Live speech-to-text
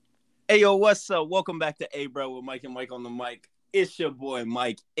Hey, yo, what's up? Welcome back to Bro with Mike and Mike on the mic. It's your boy,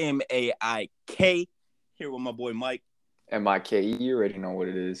 Mike, Maik, here with my boy, Mike. Mike, you already know what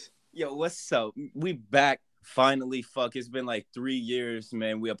it is. Yo, what's up? We back finally. It's been like 3 years,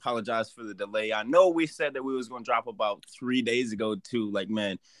 man. We apologize for the delay. I know we said that we was going to drop about 3 days ago, too. Like,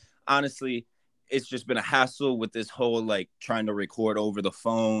 man, honestly, it's just been a hassle with this whole, like, trying to record over the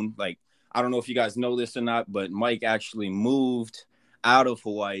phone. Like, I don't know if you guys know this or not, but Mike actually moved out of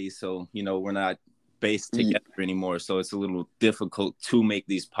Hawaii, so we're not based together anymore, so it's a little difficult to make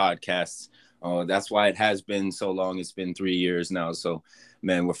these podcasts. That's why it has been so long. It's been 3 years now, so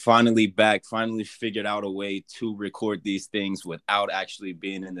man, we're finally back, finally figured out a way to record these things without actually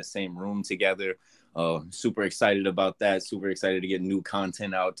being in the same room together. Super excited about that, super excited to get new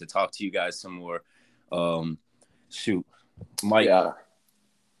content out, to talk to you guys some more. Shoot, Mike.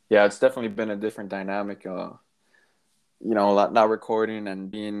 Yeah, it's definitely been a different dynamic. Not recording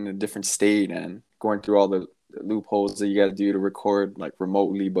and being in a different state and going through all the loopholes that you got to do to record like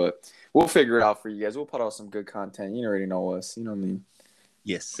remotely. But we'll figure it out for you guys. We'll put out some good content. You already know us. You know what I mean?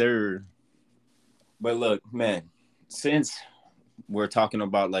 Yes, sir. But look, man, since we're talking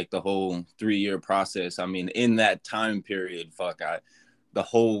about like the whole 3-year process, I mean, in that time period, the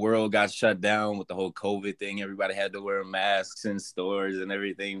whole world got shut down with the whole COVID thing. Everybody had to wear masks in stores and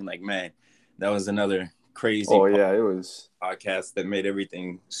everything. Like, man, that was another crazy it was podcast that made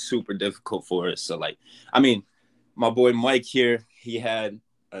everything super difficult for us. So, like, I mean, my boy Mike here, he had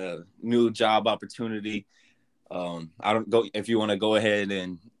a new job opportunity. I don't go if you want to go ahead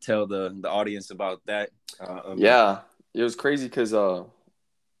and tell the audience about that. It was crazy because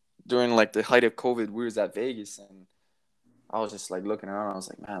during like the height of COVID, we was at Vegas and I was just like looking around. I was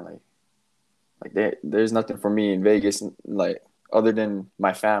like, man, there's nothing for me in Vegas, like other than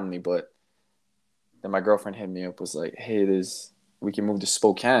my family. But then my girlfriend hit me up, was like, hey, we can move to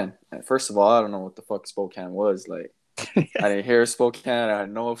Spokane. And first of all, I don't know what the fuck Spokane was. Like, I didn't hear Spokane. I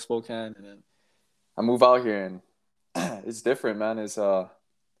didn't know of Spokane. And then I move out here and it's different, man. It's the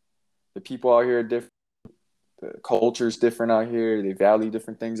people out here are different. The culture's different out here. They value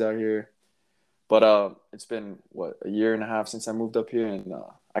different things out here. But it's been, a year and a half since I moved up here. And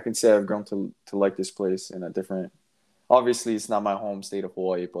I can say I've grown to like this place in a different – obviously, it's not my home state of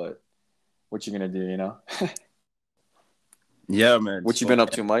Hawaii, but – what you gonna do, you know? Yeah, man. What you been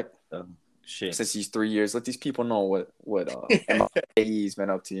up to, Mike? Shit. Since these 3 years, let these people know what MIK's been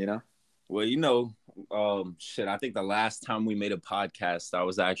up to, you know? Well, I think the last time we made a podcast, I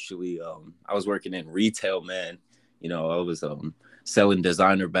was actually I was working in retail, man. I was selling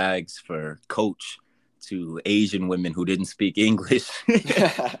designer bags for Coach to Asian women who didn't speak English.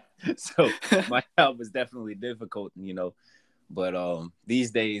 So my job was definitely difficult, But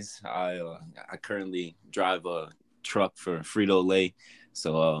these days, I currently drive a truck for Frito-Lay,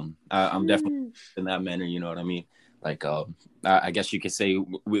 so I'm definitely in that manner. You know what I mean? Like, I guess you could say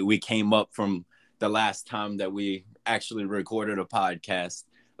we came up from the last time that we actually recorded a podcast.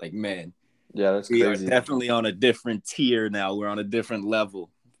 Like, man, yeah, that's we crazy. are definitely on a different tier now. We're on a different level.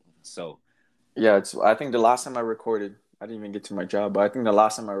 So, yeah, I think the last time I recorded, I didn't even get to my job, but I think the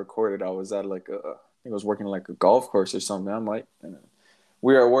last time I recorded, I was at I think I was working like a golf course or something. I'm like,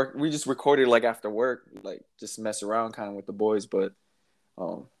 we were at work. We just recorded like after work, like just mess around kind of with the boys. But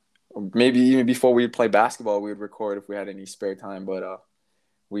maybe even before we play basketball, we would record if we had any spare time. But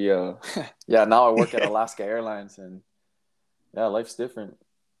now I work at Alaska Airlines, and yeah, life's different.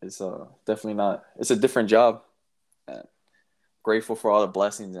 It's definitely not. It's a different job. And grateful for all the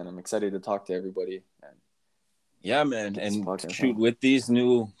blessings, and I'm excited to talk to everybody. Yeah, man. And shoot, with these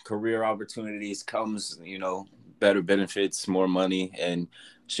new career opportunities comes, better benefits, more money, and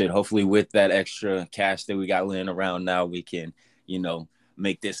shit. Hopefully with that extra cash that we got laying around now, we can,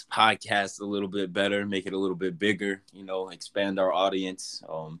 make this podcast a little bit better, make it a little bit bigger, expand our audience.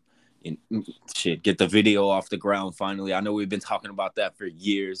 And get the video off the ground finally. I know we've been talking about that for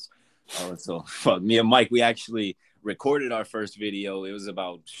years. So me and Mike, we actually recorded our first video. It was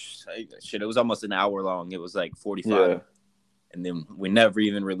about it was almost an hour long. It was like 45, and then we never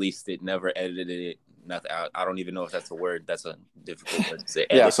even released it, never edited it, nothing. I don't even know if that's a word. That's a difficult word to say.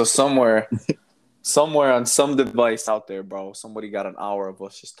 Yeah, so somewhere on some device out there, bro, somebody got an hour of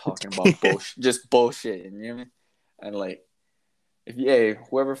us just talking about bullshit, just bullshit, you know what I mean? And like,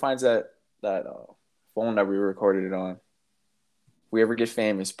 whoever finds that phone that we recorded it on, if we ever get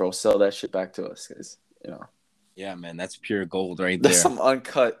famous, bro, sell that shit back to us, because Yeah, man, that's pure gold right there. That's some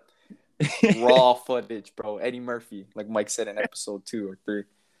uncut, raw footage, bro. Eddie Murphy, like Mike said in episode 2 or 3.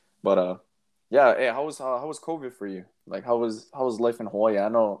 But hey, how was COVID for you? Like, how was life in Hawaii? I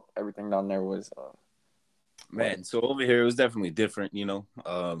know everything down there was Man, so over here it was definitely different,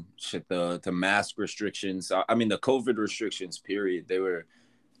 shit, the mask restrictions. I mean the COVID restrictions, period. They were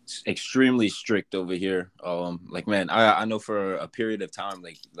extremely strict over here. Like man, I know for a period of time,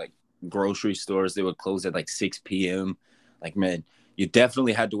 like grocery stores, they would close at like 6 p.m. Like man, you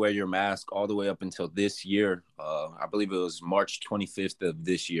definitely had to wear your mask all the way up until this year. I believe it was March 25th of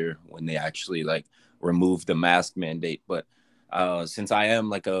this year when they actually like removed the mask mandate. But since I am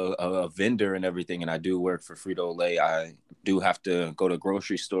like a vendor and everything, and I do work for Frito-Lay, I do have to go to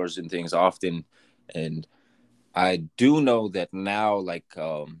grocery stores and things often. And I do know that now, like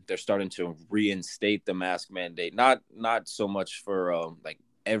they're starting to reinstate the mask mandate. Not so much for like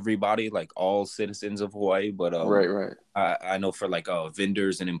everybody, like all citizens of Hawaii, but Right. I know for like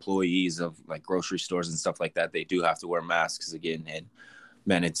vendors and employees of like grocery stores and stuff like that, they do have to wear masks again. And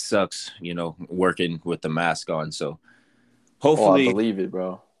man, it sucks, working with the mask on. So Oh, I hopefully, believe it,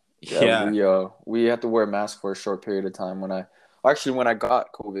 bro. Yeah, yeah. we had to wear masks for a short period of time when I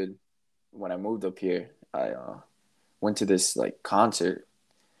got COVID, when I moved up here, I went to this like concert,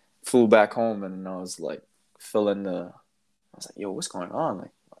 flew back home, and I was like I was like, yo, what's going on?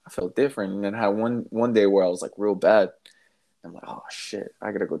 Like, I felt different, and then had one day where I was like real bad. I'm like, oh shit,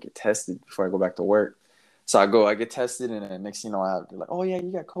 I gotta go get tested before I go back to work. So I get tested, and then next thing you know, they're like, oh yeah,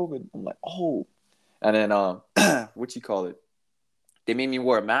 you got COVID. I'm like, oh, and then what you call it? They made me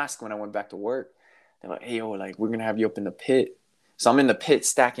wear a mask when I went back to work. They're like, hey, yo, like, we're going to have you up in the pit. So I'm in the pit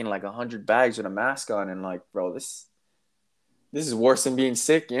stacking like 100 bags with a mask on. And like, bro, this is worse than being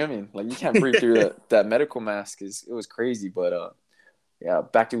sick. You know what I mean? Like, you can't breathe through that medical mask. It was crazy. But yeah,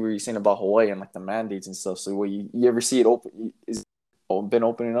 back to what you were saying about Hawaii and like the mandates and stuff. So what, you ever see it open? Is it been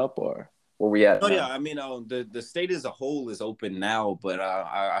opening up, or where we at Oh yeah, now? I mean, the state as a whole is open now, but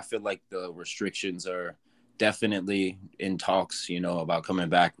I feel like the restrictions are definitely in talks, about coming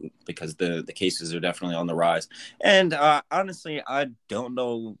back because the cases are definitely on the rise. And honestly, I don't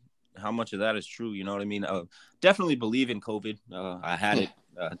know how much of that is true. You know what I mean? Definitely believe in COVID. I had it,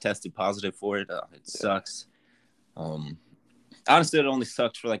 tested positive for it. It sucks. Um, Honestly, it only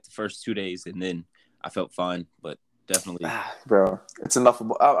sucked for like the first 2 days, and then I felt fine. But definitely, Bro, it's enough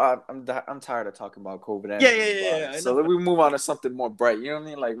about. I'm tired of talking about COVID and yeah, yeah, everything yeah, about yeah. it. So Enough let of we move on to something more bright. You know what I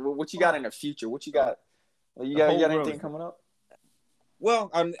mean? Like, what you got in the future? What you got? Like, the you whole got world. anything coming up?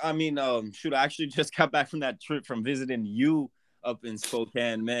 Well, I mean, shoot, I actually just got back from that trip from visiting you up in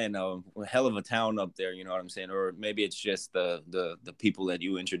Spokane, man. A hell of a town up there, you know what I'm saying? Or maybe it's just the people that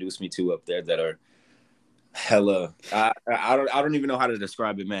you introduced me to up there that are hella. I don't even know how to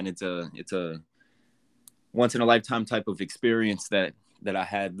describe it, man. It's a once in a lifetime type of experience that I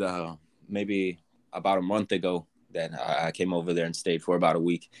had maybe about a month ago. That I came over there and stayed for about a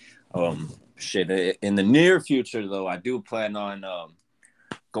week. Shit. In the near future, though, I do plan on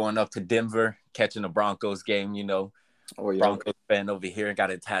going up to Denver, catching a Broncos game. Oh yeah. Broncos fan over here,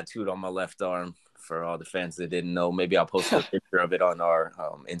 got it tattooed on my left arm. For all the fans that didn't know, maybe I'll post a picture of it on our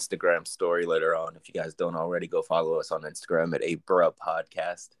Instagram story later on. If you guys don't already, go follow us on Instagram at Ep.1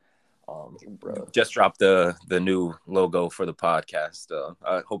 Podcast. Bro. Just dropped the new logo for the podcast.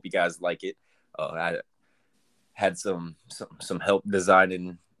 I hope you guys like it. I had some help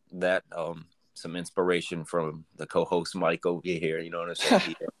designing that. Some inspiration from the co-host Mike over here. You know what I'm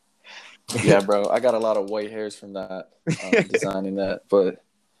saying? Yeah, bro. I got a lot of white hairs from that designing that. But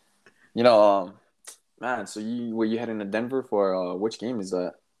man. So you heading to Denver for which game is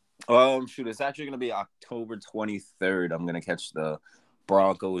that? Shoot, it's actually gonna be October 23rd. I'm gonna catch the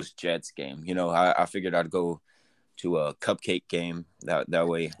Broncos Jets game. I figured I'd go to a cupcake game that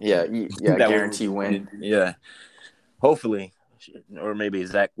way. Yeah, yeah. That way, Guarantee win. yeah. Hopefully, or maybe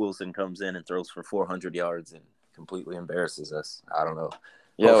Zach Wilson comes in and throws for 400 yards and completely embarrasses us. I don't know.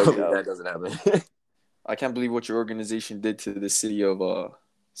 Hopefully Yo, that doesn't happen. I can't believe what your organization did to the city of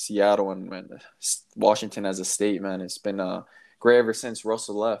Seattle and man, Washington as a state, man. It's been great ever since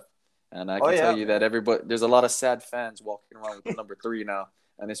Russell left. And I Oh can tell yeah, you man. that there's a lot of sad fans walking around with the number 3 now.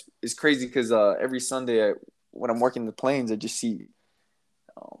 And it's crazy because every Sunday when I'm working the planes, I just see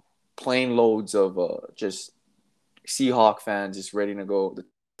plane loads of just Seahawk fans just ready to go.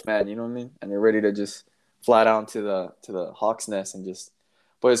 Man, you know what I mean? And they're ready to just fly down to the Hawks nest and just.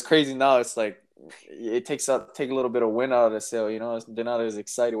 But it's crazy now. It's like it take a little bit of wind out of the sail. They're not as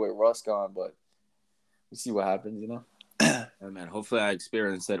excited with Russ gone, but we see what happens. Yeah, man. Hopefully I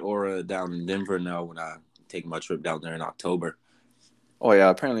experience that aura down in Denver now when I take my trip down there in October. Oh yeah,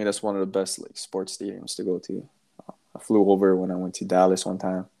 apparently that's one of the best like sports stadiums to go to. I flew over when I went to Dallas one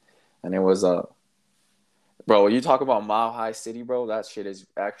time, and it was bro. You talk about Mile High City, bro. That shit is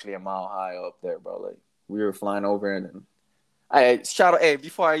actually a mile high up there, bro. Like we were flying over, and I shout out. Hey,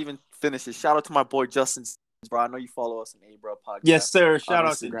 before I even finish it, shout out to my boy Justin bro. I know you follow us in A-Bro Yes, podcast sir. on Shout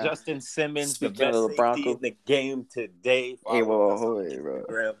out to Instagram. Justin Simmons, the Speaking of best the safety in Bronco, the game today. hey, Follow whoa, us on wait, bro.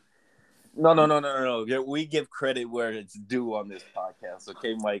 Instagram. No. We give credit where it's due on this podcast,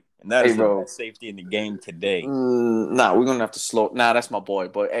 okay, Mike? And that Hey, is the bro. best safety in the game today. Nah, we're gonna have to slow. Nah, that's my boy.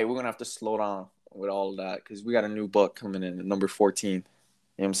 But hey, we're gonna have to slow down with all of that because we got a new buck coming in at number 14. You know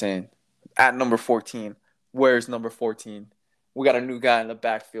what I'm saying? At number 14, where's number 14? We got a new guy in the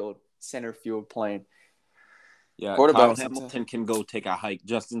backfield, center field playing. Yeah, Kyle Quarterback Hamilton can go take a hike.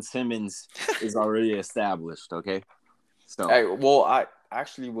 Justin Simmons is already established, okay? So, Hey, well, I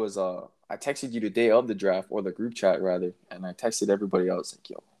actually was I texted you the day of the draft or the group chat rather, and I texted everybody else like,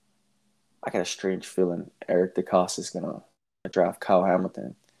 yo, I got a strange feeling Eric DeCosta is gonna draft Kyle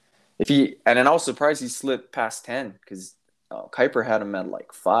Hamilton. And then I was surprised he slipped past 10 because Kuiper had him at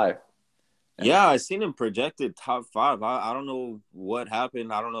like 5. yeah, I seen him projected top 5. I don't know what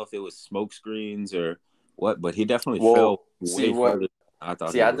happened. I don't know if it was smoke screens or what, but he definitely Well, fell way further than I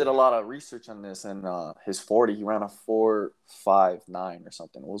thought he I would. did a lot of research on this, and his 40, he ran a 4.59 or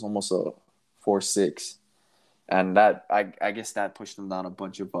something. It was almost a 4.6, and that I guess that pushed him down a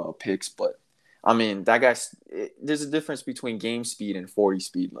bunch of picks. But I mean, that guy's there's a difference between game speed and 40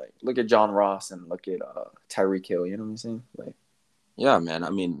 speed. Like, look at John Ross and look at Tyreek Hill. You know what I'm saying? Like, Yeah, man. I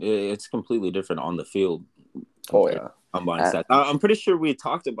mean, it's completely different on the field oh compared yeah, to combine stats. I'm pretty sure we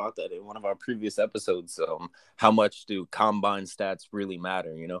talked about that in one of our previous episodes. How much do combine stats really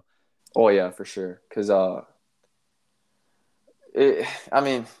matter? You know? oh yeah, for sure. Because I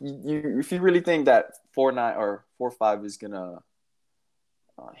mean, you if you really think that 4.9 or 4.5 is gonna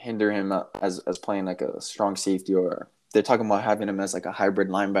hinder him as playing like a strong safety, or they're talking about having him as like a hybrid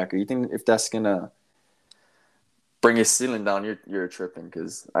linebacker, you think if that's gonna bring his ceiling down, you're tripping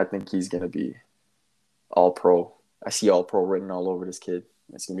because I think he's gonna be all pro. I see all pro written all over this kid.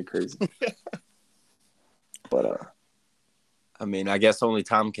 It's gonna be crazy. But I mean, I guess only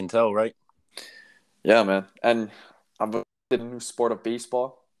time can tell, right? yeah, man. And I've been in the new sport of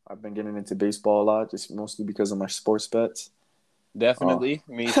baseball. I've been getting into baseball a lot, just mostly because of my sports bets. Definitely,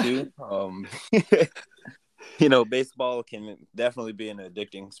 me too. Baseball can definitely be an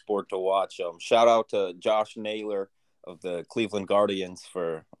addicting sport to watch. Shout out to Josh Naylor of the Cleveland Guardians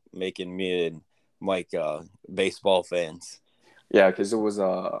for making me and Mike baseball fans. Yeah, because it was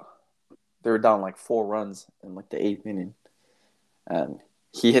they were down like 4 runs in like the 8th inning, and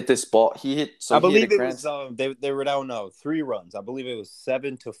he hit this ball. He hit I he hit a believe it grand. was they were down 3 runs. I believe it was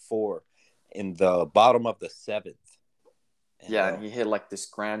 7-4 in the bottom of the 7th. Yeah, and he hit like this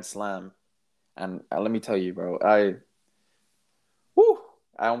grand slam, and let me tell you, bro, I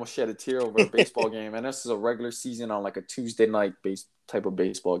almost shed a tear over a baseball game, and this is a regular season on like a Tuesday night type of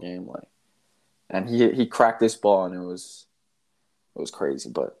baseball game, like, and he cracked this ball, and it was crazy,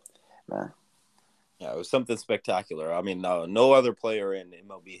 but man, Yeah, it was something spectacular. I mean, no other player in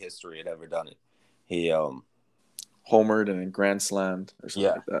MLB history had ever done it. He homered and then grand slammed or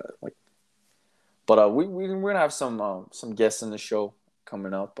something like that, like. But we're gonna have some guests in the show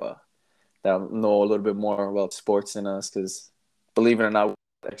coming up that know a little bit more about sports than us, because believe it or not, we're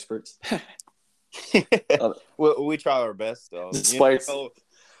experts. we try our best. Despite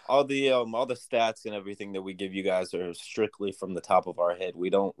all the stats and everything that we give you guys are strictly from the top of our head. We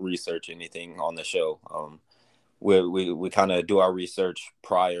don't research anything on the show. We kind of do our research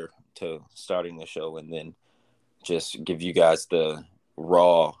prior to starting the show, and then just give you guys the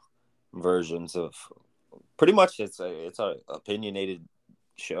raw versions of pretty much it's a opinionated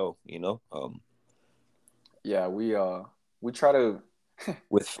show, yeah, we try to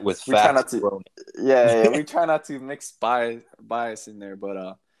with we try facts not to thrown we try not to mix bias in there, but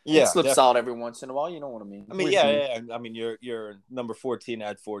it yeah, slips definitely. out every once in a while, you know what I mean. I mean, yeah. I mean, your number 14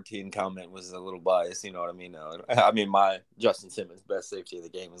 at 14 comment was a little biased. You know what I mean? I mean, my Justin Simmons best safety of the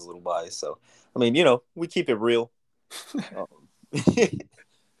game is a little biased. So, I mean, we keep it real.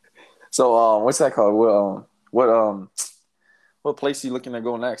 So what's that called? What place are you looking to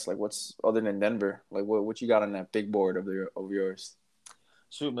go next? Like, what's other than Denver? Like, what you got on that big board of yours?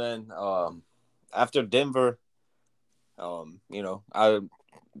 Shoot, man. After Denver, I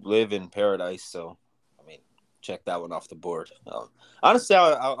live in Paradise, so I mean, check that one off the board. Honestly,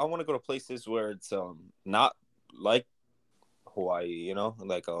 I want to go to places where it's not like Hawaii,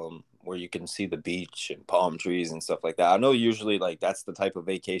 like where you can see the beach and palm trees and stuff like that. I know usually like that's the type of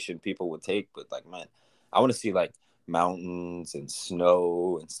vacation people would take, but like, man, I want to see like mountains and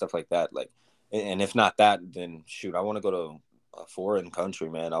snow and stuff like that. Like, and if not that, then shoot, I want to go to a foreign country,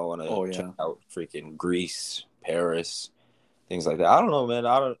 man. I want to check out freaking Greece, Paris, things like that. I don't know,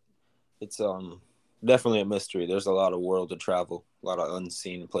 man. It's definitely a mystery. There's a lot of world to travel, a lot of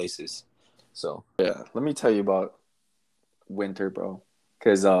unseen places. So Yeah, let me tell you about winter, bro.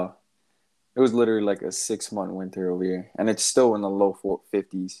 Because it was literally like a 6 month winter over here, and it's still in the low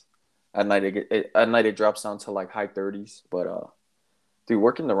 50s. At night, at night it drops down to like high 30s. But dude,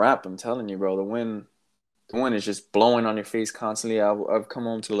 working the ramp, I'm telling you, bro, the wind is just blowing on your face constantly. I've come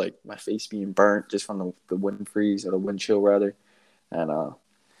home to like my face being burnt just from the wind freeze or the wind chill rather, and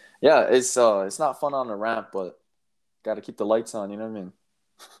yeah, it's not fun on the ramp, but got to keep the lights on. You know what I mean?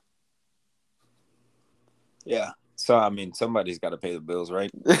 yeah. So I mean, somebody's got to pay the bills,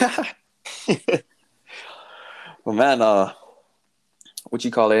 right? Well, man, what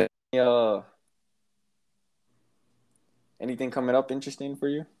you call it? Anything coming up interesting for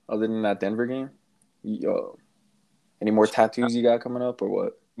you other than that Denver game? Any more tattoos you got coming up or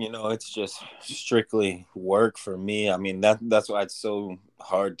what? It's just strictly work for me. I mean, that's why it's so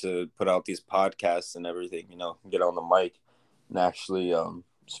hard to put out these podcasts and everything. Get on the mic and actually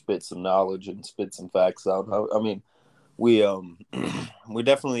spit some knowledge and spit some facts out. I mean, we we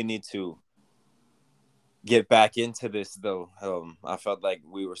definitely need to get back into this though. I felt like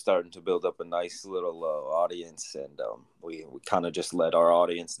we were starting to build up a nice little audience, and we kind of just let our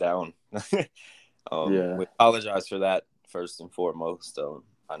audience down. Yeah. We apologize for that first and foremost.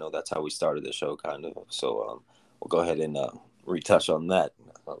 I know that's how we started the show, kind of. So we'll go ahead and retouch on that.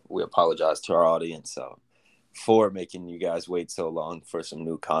 We apologize to our audience for making you guys wait so long for some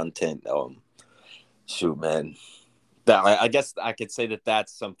new content. Shoot, man. I guess I could say that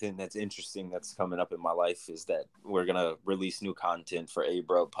that's something that's interesting that's coming up in my life is that we're gonna release new content for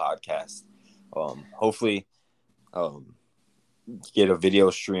Bro podcast. Hopefully, get a video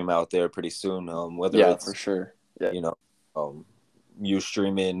stream out there pretty soon. Whether Yeah, for it's sure. Yeah. you know, you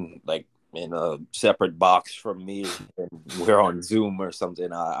streaming like in a separate box from me, and we're on Zoom or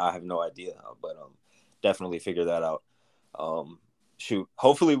something. I have no idea, but definitely figure that out. Shoot,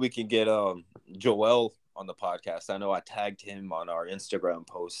 hopefully we can get Joel on the podcast. I know I tagged him on our Instagram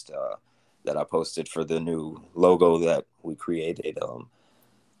post that I posted for the new logo that we created.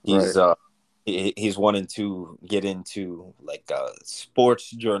 He's Right. he's wanting to get into like sports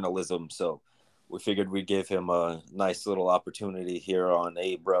journalism, so we figured we'd give him a nice little opportunity here on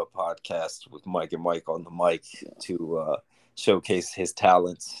Bro podcast with Mike and Mike on the mic to showcase his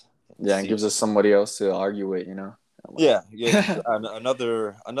talents. Yeah, and gives us somebody else to argue with, you know. Yeah.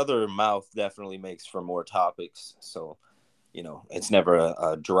 Another mouth definitely makes for more topics. So, it's never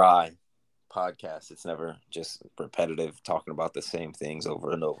a dry podcast. It's never just repetitive talking about the same things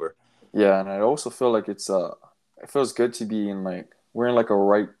over and over. Yeah, and I also feel like it feels good to be in like we're in like a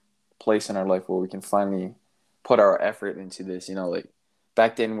right place in our life where we can finally put our effort into this, you know, like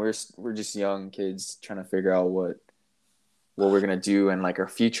back then we're just young kids trying to figure out what we're gonna do and like our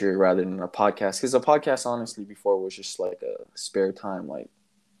future rather than a podcast. Because a podcast, honestly, before was just like a spare time, like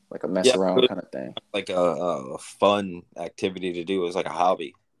a mess Yeah, around kind of thing. like a fun activity to do. It was like a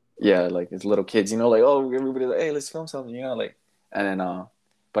hobby. Yeah, like as little kids, you know, like oh everybody like hey let's film something, you know, like and then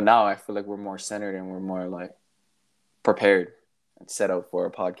but now I feel like we're more centered and we're more like prepared and set up for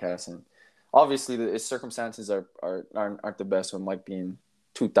a podcast. And obviously the circumstances aren't the best with Mike being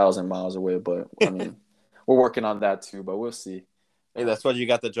 2,000 miles away, but I mean we're working on that too, but we'll see. Hey, that's why you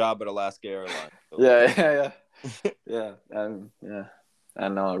got the job at Alaska Airlines. So. Yeah.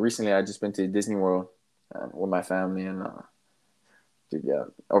 And recently I just been to Disney World with my family, and dude, yeah,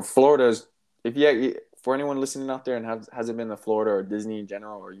 or Florida's. If you for anyone listening out there and hasn't been to Florida or Disney in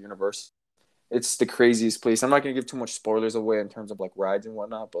general or Universal, it's the craziest place. I'm not gonna give too much spoilers away in terms of like rides and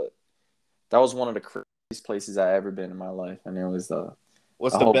whatnot, but that was one of the craziest places I ever been in my life, and it was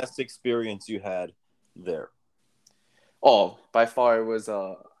What's the best experience you had there? Oh, by far it was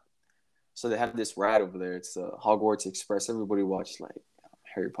so they have this ride over there. It's Hogwarts Express. Everybody watched like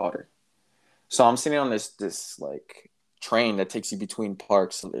Harry Potter. So I'm sitting on this like train that takes you between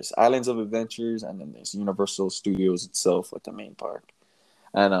parks. So there's Islands of Adventures, and then there's Universal Studios itself, like the main park.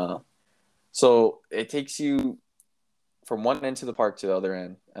 And so it takes you from one end to the park to the other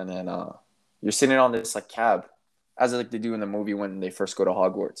end, and then you're sitting on this like cab, as like they do in the movie when they first go to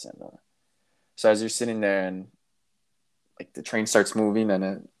Hogwarts. And so as you're sitting there, and like the train starts moving, and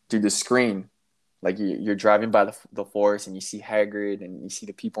then through the screen, like you're driving by the forest, and you see Hagrid, and you see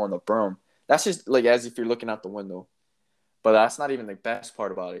the people on the broom. That's just like as if you're looking out the window. But that's not even the best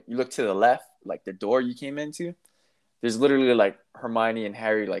part about it. You look to the left, like the door you came into. There's literally like Hermione and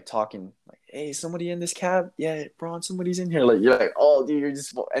Harry like talking, like, "Hey, somebody in this cab? Yeah, Ron, somebody's in here." Like you're like, "Oh, dude,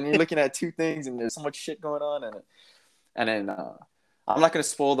 you're looking at two things, and there's so much shit going on." And then I'm not gonna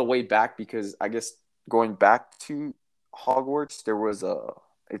spoil the way back because I guess going back to Hogwarts,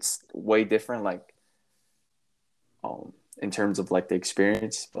 it's way different, like in terms of like the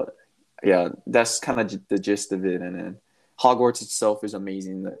experience, but yeah, that's kind of the gist of it. And then Hogwarts itself is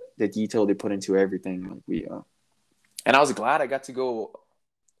amazing. The detail they put into everything. Like and I was glad I got to go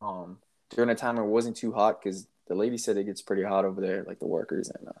during a time where it wasn't too hot because the lady said it gets pretty hot over there, like the workers,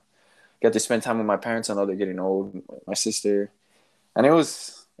 and got to spend time with my parents. I know they're getting old, my sister, and it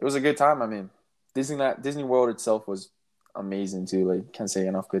was a good time. I mean, Disney World itself was amazing too. Like, can't say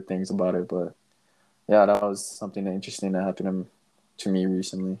enough good things about it, but yeah, that was something interesting that happened to me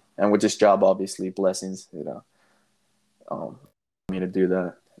recently. And with this job, obviously, blessings, me to do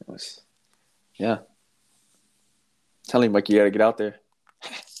that. It was, yeah. Tell him, Mike, you got to get out there.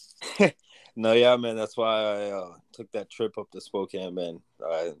 No, yeah, man. That's why I took that trip up to Spokane, man.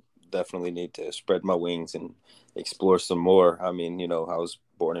 I definitely need to spread my wings and explore some more. I mean, I was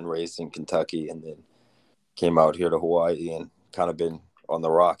born and raised in Kentucky, and then came out here to Hawaii, and kind of been on the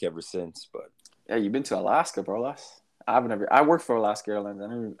rock ever since. But Yeah, you've been to Alaska, bro. I work for Alaska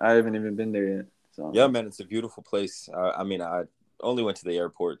Airlines. I haven't even been there yet. So yeah, man, it's a beautiful place. I mean, I only went to the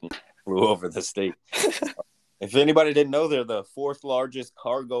airport and flew over the state. If anybody didn't know, they're the fourth largest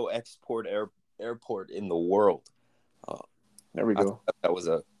cargo export airport in the world. Uh, there we I go. thought that was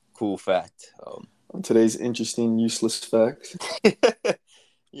a cool fact. On today's interesting, useless facts.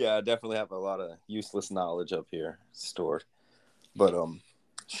 Yeah, I definitely have a lot of useless knowledge up here stored. But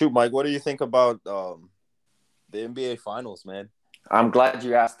shoot, Mike, what do you think about the NBA Finals, man? I'm glad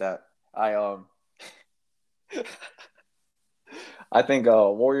you asked that. I think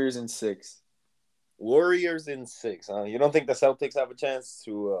Warriors in 6. Warriors in 6. Huh? You don't think the Celtics have a chance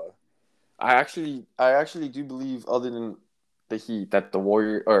to? I actually do believe, other than the Heat, that the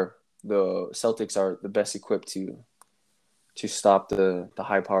Celtics are the best equipped to stop the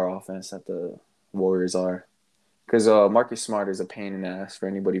high power offense that the Warriors are. Because Marcus Smart is a pain in the ass for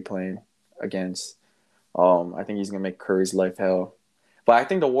anybody playing against. I think he's gonna make Curry's life hell. But I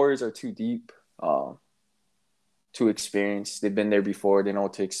think the Warriors are too deep, too experienced. They've been there before. They know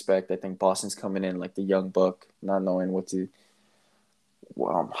what to expect. I think Boston's coming in like the young buck, not knowing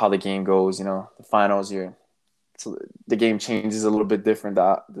how the game goes. The finals, so the game changes a little bit different.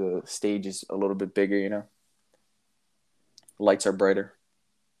 The stage is a little bit bigger. Lights are brighter.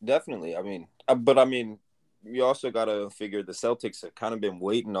 Definitely. I mean, but you also got to figure the Celtics have kind of been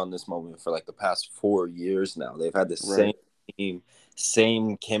waiting on this moment for like the past 4 years now. They've had the same Right. team,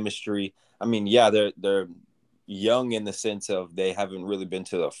 same chemistry. I mean, yeah, they're young in the sense of they haven't really been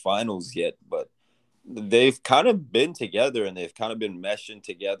to the finals yet, but they've kind of been together and they've kind of been meshing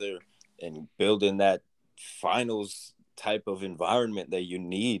together and building that finals type of environment that you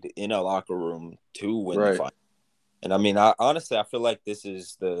need in a locker room to win the Right. final. And I mean, honestly, I feel like this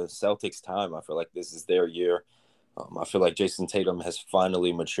is the Celtics' time. I feel like this is their year. I feel like Jason Tatum has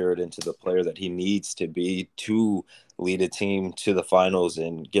finally matured into the player that he needs to be to lead a team to the finals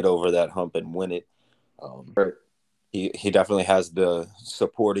and get over that hump and win it. Um, Right. he definitely has the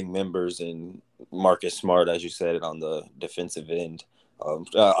supporting members and Marcus Smart, as you said, on the defensive end.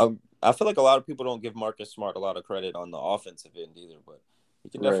 I feel like a lot of people don't give Marcus Smart a lot of credit on the offensive end either, but he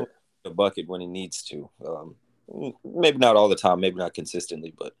can Right. definitely get a bucket when he needs to. Maybe not all the time, maybe not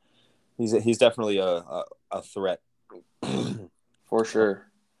consistently, but he's definitely a threat. For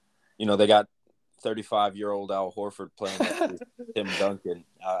sure. They got 35-year-old Al Horford playing next to Tim Duncan.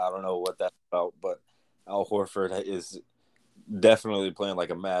 I don't know what that's about, but Al Horford is definitely playing like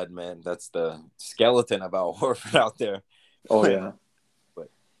a madman. That's the skeleton of Al Horford out there. Oh yeah. But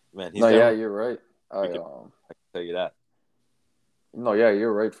man, he's No, yeah, definitely you're right. I freaking. I can tell you that. No, yeah,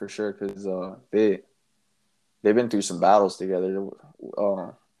 you're right for sure. Because they've been through some battles together.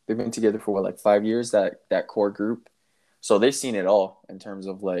 They've been together for what, like 5 years. That core group. So they've seen it all in terms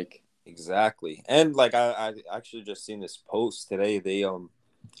of like. Exactly, and like I actually just seen this post today. They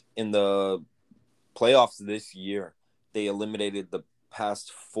in the playoffs this year, they eliminated the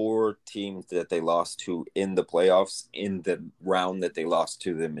past 4 teams that they lost to in the playoffs in the round that they lost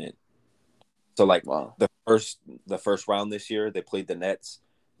to them in. So like Wow. the first round this year, they played the Nets.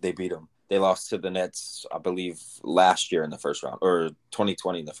 They beat them. They lost to the Nets, I believe, last year in the first round, or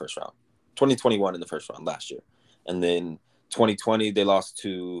 2020 in the first round, 2021 in the first round last year, and then 2020 they lost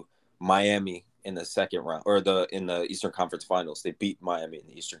to Miami in the second round, or in the Eastern Conference Finals. They beat Miami in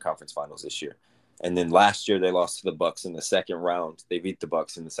the Eastern Conference Finals this year, and then last year they lost to the Bucks in the second round. They beat the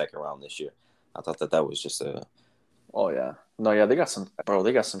Bucks in the second round this year. I thought that was just a Oh yeah. No, yeah, they got some, bro.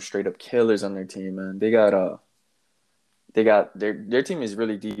 They got some straight up killers on their team, man. They got their team is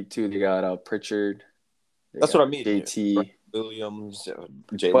really deep too. They got Pritchard. They that's what I got mean. JT. Williams,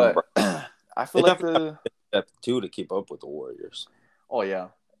 Jalen Brown. But I feel They like definitely have to step too to keep up with the Warriors. oh yeah.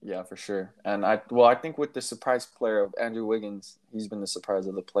 Yeah, for sure. And I think with the surprise player of Andrew Wiggins, he's been the surprise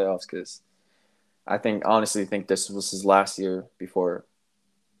of the playoffs because honestly think this was his last year before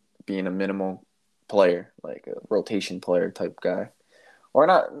being a minimal player, like a rotation player type guy, or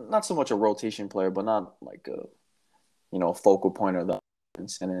not so much a rotation player, but not like a focal point of the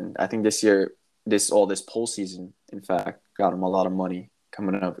offense. And then I think this year, this postseason, in fact, got him a lot of money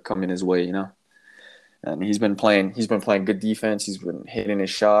coming his way, And he's been playing good defense. He's been hitting his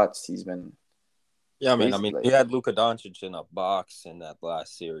shots. He's been Yeah, man. I mean, basically he had Luka Doncic in a box in that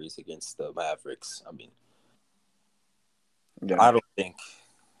last series against the Mavericks. I mean, yeah. I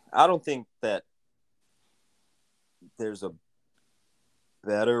don't think that there's a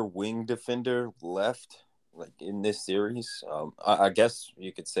better wing defender left, like in this series. I guess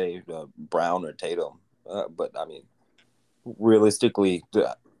you could say Brown or Tatum, but I mean, realistically,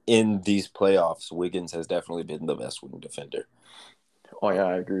 in these playoffs, Wiggins has definitely been the best wing defender. Oh yeah,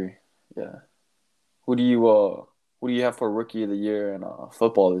 I agree. Yeah. Who do you have for rookie of the year in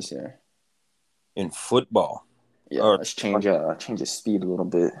football this year? In football. Yeah, Or let's change his speed a little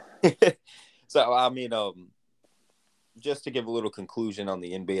bit. so I mean, just to give a little conclusion on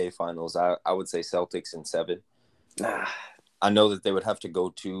the NBA Finals, I would say Celtics in 7. Ah, I know that they would have to go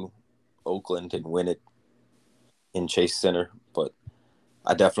to Oakland and win it in Chase Center, but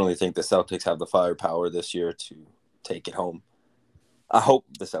I definitely think the Celtics have the firepower this year to take it home. I hope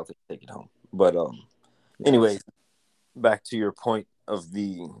the Celtics take it home. But yes. anyway, back to your point of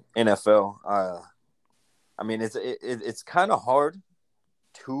the NFL. I mean, it's kind of hard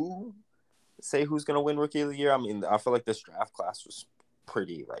to say who's going to win Rookie of the Year. I mean, I feel like this draft class was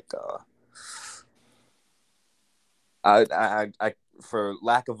pretty like I for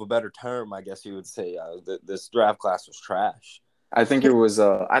lack of a better term, I guess you would say this draft class was trash. I think it was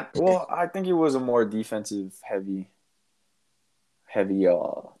I think it was a more defensive heavy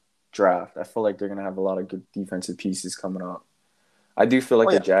draft. I feel like they're gonna have a lot of good defensive pieces coming up. I do feel like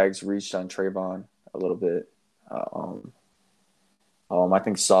Oh the yeah, Jags reached on Trayvon a little bit. I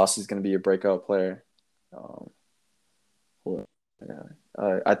think Sauce is gonna be a breakout player. Um,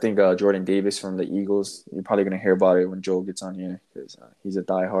 I think Jordan Davis from the Eagles. You're probably gonna hear about it when Joel gets on here because he's a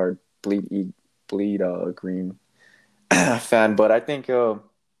diehard bleed green fan. But I think I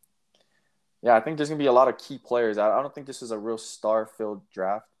think there's gonna be a lot of key players. I don't think this is a real star-filled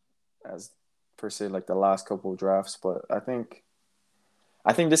draft as per se like the last couple of drafts, but I think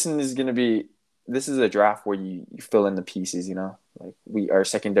this is a draft where you fill in the pieces. Like our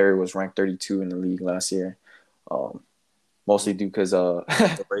secondary was ranked 32 in the league last year, mostly due because the or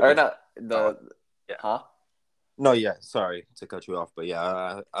Ravens. not Oh, the yeah. huh. No, yeah. Sorry to cut you off, but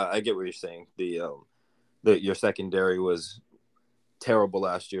yeah, I get what you're saying. Your secondary was terrible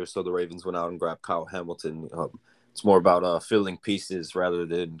last year, so the Ravens went out and grabbed Kyle Hamilton. It's more about filling pieces rather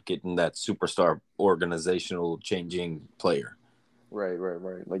than getting that superstar organizational changing player. Right.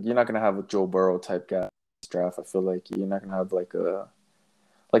 Like you're not gonna have a Joe Burrow type guy in this draft. I feel like you're not gonna have like a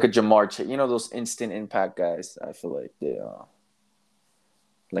Jamar Chase. Those instant impact guys. I feel like they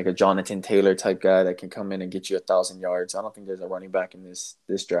like a Jonathan Taylor type guy that can come in and get you 1,000 yards. I don't think there's a running back in this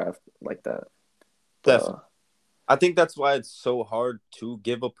draft like that. But Definitely. I think that's why it's so hard to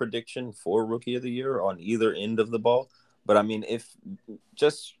give a prediction for Rookie of the Year on either end of the ball. But I mean, if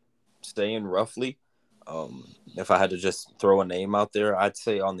just saying roughly, if I had to just throw a name out there, I'd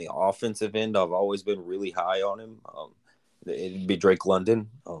say on the offensive end, I've always been really high on him. It'd be Drake London.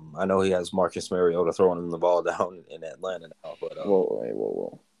 I know he has Marcus Mariota throwing him the ball down in Atlanta now, but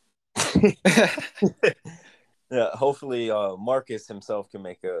whoa. yeah, hopefully Marcus himself can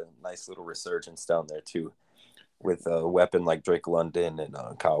make a nice little resurgence down there too, with a weapon like Drake London and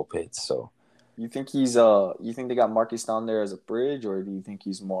Kyle Pitts. So You think they got Marcus down there as a bridge, or do you think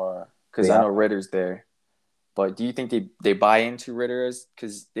he's more? Because I yeah, know Ritter's there, but do you think they buy into Ritter as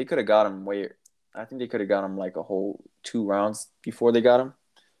because they could have got him way? I think they could have got him like a whole 2 rounds before they got him.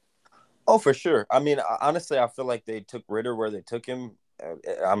 oh for sure. I mean, honestly, I feel like they took Ritter where they took him.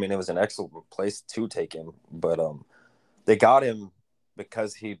 I mean, it was an excellent place to take him, but they got him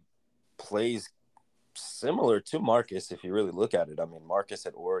because he plays similar to Marcus if you really look at it. I mean, Marcus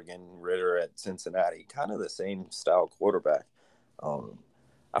at Oregon, Ritter at Cincinnati, kind of the same style quarterback. Um,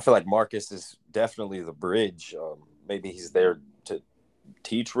 I feel like Marcus is definitely the bridge. Maybe he's there to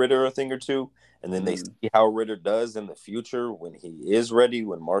teach Ritter a thing or two, and then they see how Ritter does in the future when he is ready,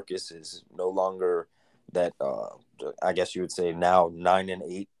 when Marcus is no longer that, I guess you would say now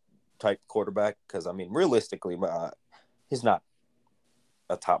 9-8 type quarterback. Because, I mean, realistically, he's not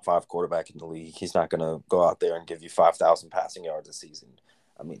a top 5 quarterback in the league. He's not going to go out there and give you 5,000 passing yards a season.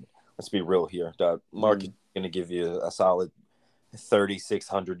 I mean, let's be real here. Mark is going to give you a solid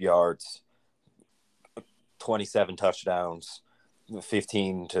 3,600 yards, 27 touchdowns,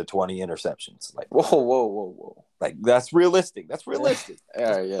 15 to 20 interceptions. Like, whoa. Like, that's realistic. That's realistic.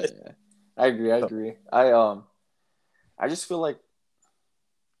 Yeah. I agree. I just feel like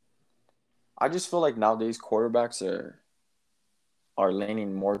nowadays quarterbacks are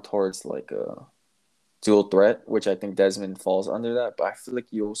leaning more towards like a dual threat, which I think Desmond falls under that. But I feel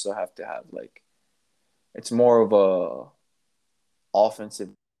like you also have to have like it's more of a offensive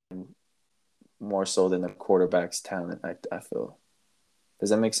more so than the quarterback's talent. I feel.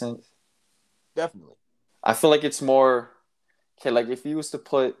 Does that make sense? Definitely. I feel like it's more okay. Like if you used to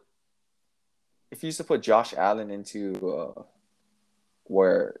put Josh Allen into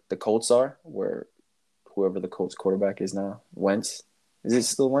where the Colts are, where whoever the Colts quarterback is now, Wentz. Is it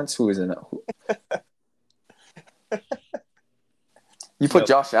still Wentz? Who is it now? You put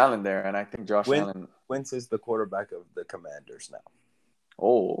Josh Allen there, and I think Allen. Wentz is the quarterback of the Commanders now.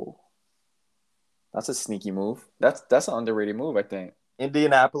 Oh, that's a sneaky move. That's an underrated move, I think.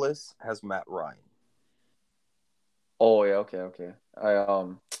 Indianapolis has Matt Ryan. Oh yeah, okay.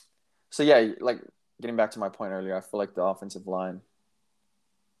 So yeah, like getting back to my point earlier, I feel like the offensive line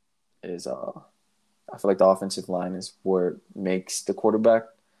is where it makes the quarterback.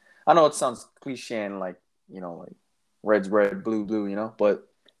 I know it sounds cliche and like red's red, blue, but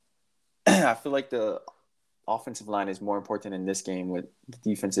I feel like the offensive line is more important in this game with the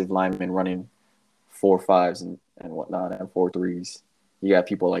defensive linemen running 4.5s and whatnot and 4.3s. You got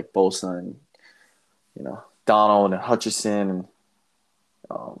people like Bosa and Donald and Hutchinson and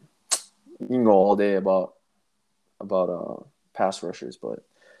you can go all day about pass rushers, but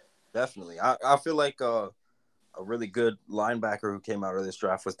definitely, I feel like a really good linebacker who came out of this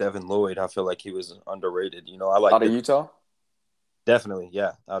draft was Devin Lloyd. I feel like he was underrated. I like out of Utah. Definitely,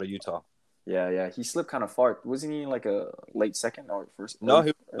 yeah, out of Utah. Yeah, he slipped kind of far. Wasn't he like a late second or first? No,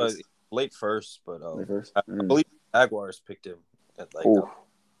 he was late first, but late first. I believe Jaguars picked him.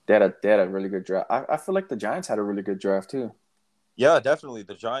 They had a really good draft. I feel like the Giants had a really good draft too. Yeah, definitely.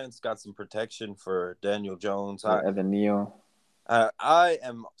 The Giants got some protection for Daniel Jones. Evan Neal. I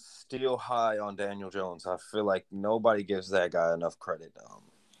am still high on Daniel Jones. I feel like nobody gives that guy enough credit.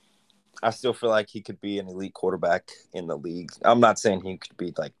 I still feel like he could be an elite quarterback in the league. I'm not saying he could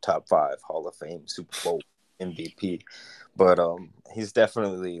be like top 5 Hall of Fame, Super Bowl MVP, but he's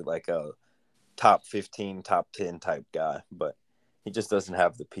definitely like a top 15, top 10 type guy. But he just doesn't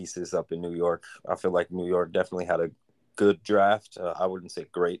have the pieces up in New York. I feel like New York definitely had a good draft. I wouldn't say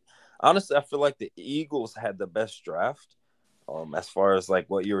great. Honestly, I feel like the Eagles had the best draft. As far as like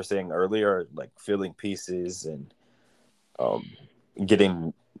what you were saying earlier, like filling pieces and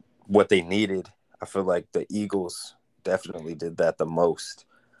getting what they needed, I feel like the Eagles definitely did that the most.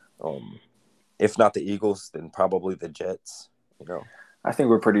 If not the Eagles, then probably the Jets. I think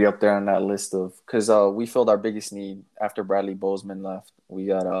we're pretty up there on that list of because we filled our biggest need after Bradley Bozeman left. We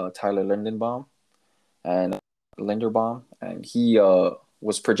got Tyler Linderbaum, and he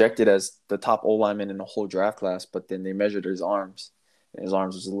was projected as the top O lineman in the whole draft class, but then they measured his arms, and his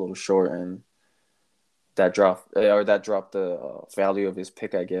arms was a little short, and that dropped the value of his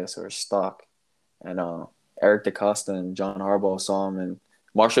pick, I guess, or his stock. And Eric DeCosta and John Harbaugh saw him, and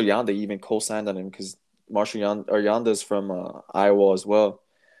Marshall Yanda even co-signed on him because Yanda's from Iowa as well,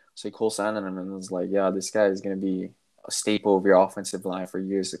 so he co-signed on him and was like, "Yeah, this guy is gonna be a staple of your offensive line for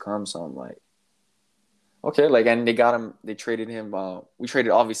years to come." So I'm like, okay, and they got him. They traded him. We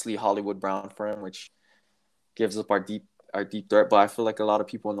traded obviously Hollywood Brown for him, which gives up our deep threat. But I feel like a lot of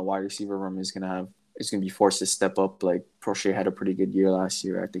people in the wide receiver room is gonna be forced to step up. Like Prochet had a pretty good year last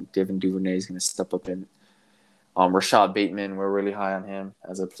year. I think Devin Duvernay is gonna step up in. Rashad Bateman, we're really high on him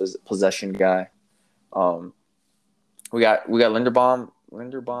as a possession guy. We got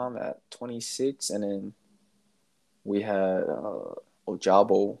Linderbaum at 26, and then we had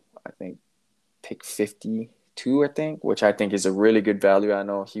Ojabo, I think, pick 52, I think, which I think is a really good value. I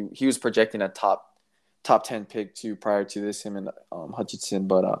know he was projecting a top 10 pick too prior to this, him and Hutchinson,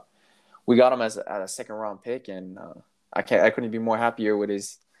 but we got him at a second round pick, and I couldn't be more happier with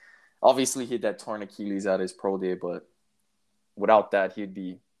his. Obviously, he had that torn Achilles at his pro day, but without that, he'd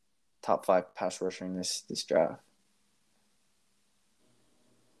be top 5 pass rusher in this draft.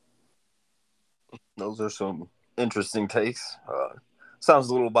 Those are some interesting takes. Sounds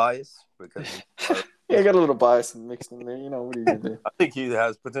a little biased because yeah, I got a little bias mixed in there. What are you gonna do? I think he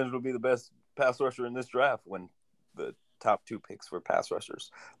has potential to be the best pass rusher in this draft when the top 2 picks were pass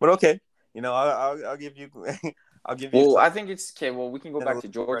rushers. But okay, I'll give you. I'll give you. Well, I think it's okay. Well, we can go back to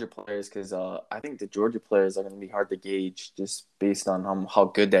Georgia players because I think the Georgia players are going to be hard to gauge just based on how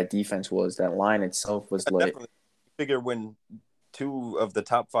good that defense was. That line itself was like. Definitely. Figure when two of the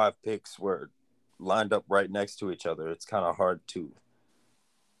top 5 picks were lined up right next to each other. It's kind of hard to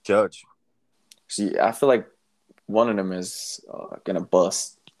judge. See, I feel like one of them is gonna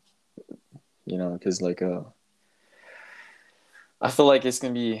bust. Because I feel like it's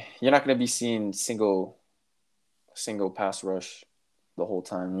gonna be you're not gonna be seeing single pass rush the whole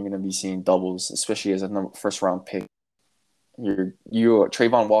time. You're gonna be seeing doubles, especially as a first round pick.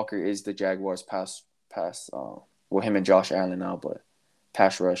 Trayvon Walker is the Jaguars pass well, him and Josh Allen now, but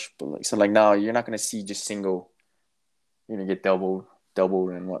pass rush. But now you're not gonna see just single. You're gonna get doubled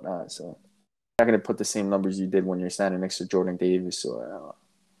and whatnot. So you're not gonna put the same numbers you did when you're standing next to Jordan Davis or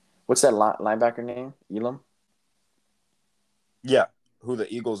what's that linebacker name? Elam. Yeah, who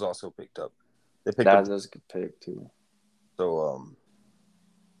the Eagles also picked up. They picked up. That's a good pick too. So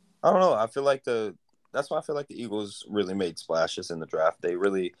I don't know. That's why I feel like the Eagles really made splashes in the draft. They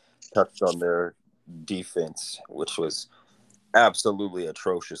really touched on their defense, which was absolutely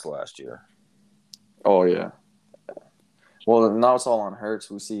atrocious last year. Oh yeah. Well, now it's all on Hurts.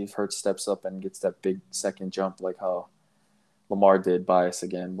 We'll see if Hurts steps up and gets that big second jump like how Lamar did. Bias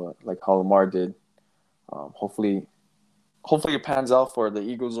again, but like how Lamar did. Hopefully it pans out for the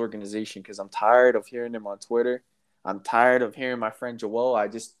Eagles organization because I'm tired of hearing them on Twitter. I'm tired of hearing my friend Joel. I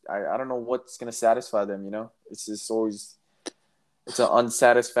don't know what's gonna satisfy them. It's just always it's an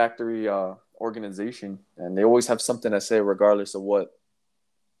unsatisfactory organization, and they always have something to say regardless of what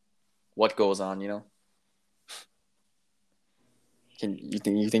goes on. You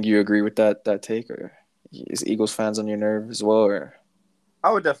think you agree with that take, or is Eagles fans on your nerve as well? Or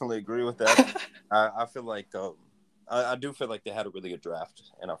I would definitely agree with that. I feel like I do feel like they had a really good draft,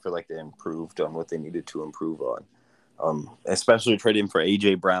 and I feel like they improved on what they needed to improve on. Especially trading for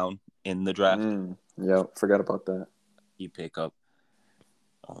AJ Brown in the draft. Yeah, forgot about that. He pick up.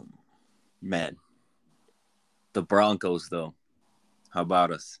 Man, the Broncos though. How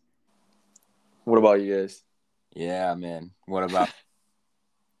about us? What about you guys? Yeah, man. What about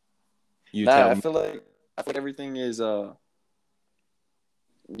you? I feel like everything is you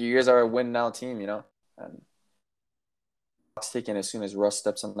guys are a win now team, and it's taken as soon as Russ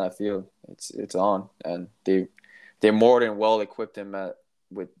steps on that field. It's on, and they're more than well equipped him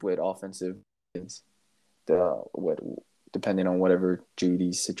with offensive depending on whatever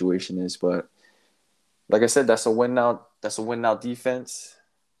Judy's situation is. But like I said, that's a win now. That's a win now defense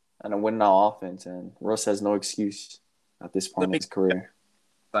and a win now offense, and Russ has no excuse at this point in his career.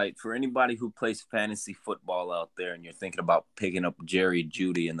 Like for anybody who plays fantasy football out there, and you're thinking about picking up Jerry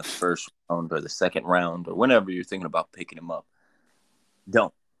Jeudy in the first round or the second round or whenever you're thinking about picking him up,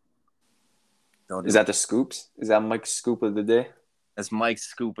 don't. Is that the scoops? Is that Mike's scoop of the day? That's Mike's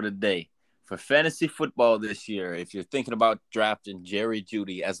scoop of the day. For fantasy football this year, if you're thinking about drafting Jerry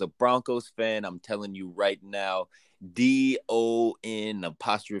Jeudy, as a Broncos fan, I'm telling you right now, DON''T.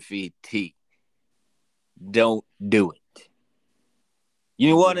 Don't do it.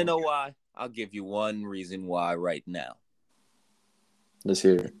 You want to know why? I'll give you one reason why right now. Let's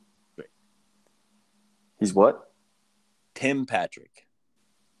hear it. He's what? Tim Patrick.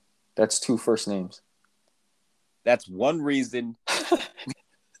 That's 2 first names. That's one reason.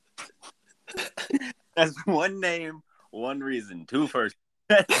 That's one name, one reason. 2 first.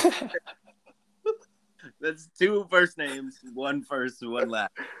 That's 2 first names, 1 first, 1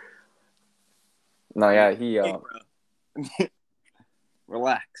 last. No, yeah, he.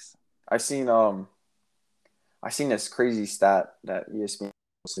 Relax. I seen this crazy stat that ESPN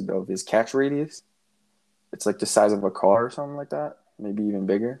posted of his catch radius. It's like the size of a car or something like that, maybe even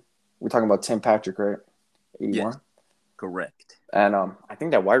bigger. We're talking about Tim Patrick, right? 81. Yes, correct. And I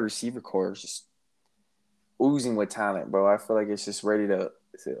think that wide receiver core is just oozing with talent, bro. I feel like it's just ready to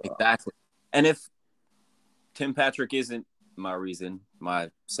exactly. And if Tim Patrick isn't my reason,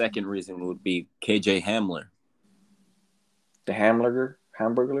 my second reason would be KJ Hamler. The Hamburglar?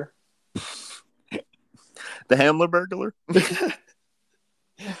 The Hamler burglar?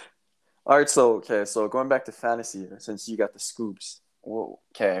 All right, so going back to fantasy, since you got the scoops.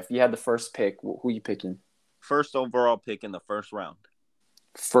 Okay, if you had the first pick, who you picking? First overall pick in the first round.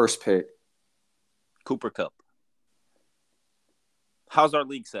 First pick. Cooper Kupp. How's our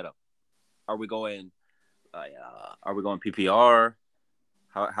league set up? Are we going PPR?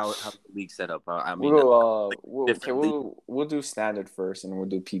 How's the league set up? I mean, we'll do standard first, and we'll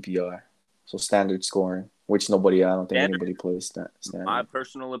do PPR. So standard scoring, which I don't think anybody plays standard. My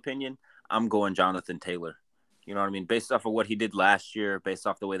personal opinion, I'm going Jonathan Taylor. You know what I mean? Based off of what he did last year, based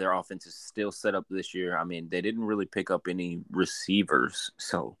off the way their offense is still set up this year, I mean, they didn't really pick up any receivers.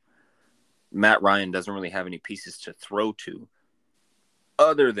 So Matt Ryan doesn't really have any pieces to throw to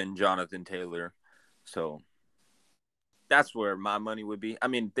other than Jonathan Taylor. So that's where my money would be. I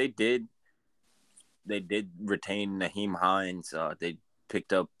mean, they did retain Naheem Hines. They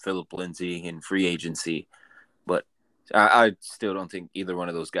picked up Philip Lindsay in free agency, but I still don't think either one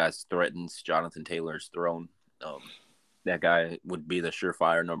of those guys threatens Jonathan Taylor's throne. That guy would be the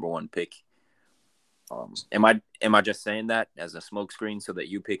surefire number one pick. Am I just saying that as a smokescreen so that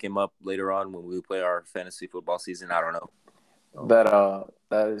you pick him up later on when we play our fantasy football season? I don't know.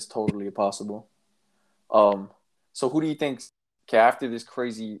 That is totally possible. So who do you think? Okay, after this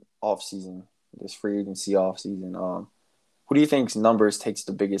crazy offseason, this free agency offseason, who do you think's numbers takes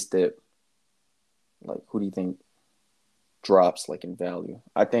the biggest dip? Like, who do you think drops like in value?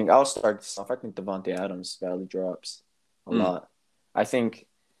 I think I'll start this off. I think Devontae Adams' value drops a lot. I think.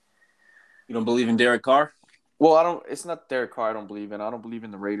 You don't believe in Derek Carr? Well, I don't. It's not Derek Carr. I don't believe in. I don't believe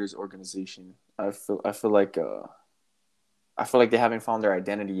in the Raiders organization. I feel like they haven't found their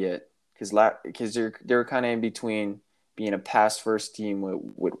identity yet because they're kind of in between being a pass first team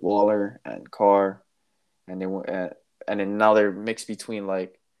with Waller and Carr, and then now they're mixed between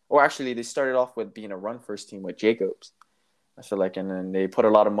actually they started off with being a run first team with Jacobs. I feel like, and then they put a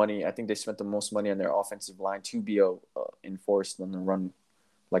lot of money. I think they spent the most money on their offensive line to be enforced on the run.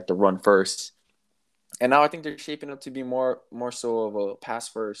 Like the run first. And now I think they're shaping up to be more so of a pass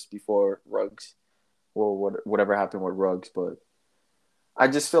first before Ruggs or whatever happened with Ruggs. But I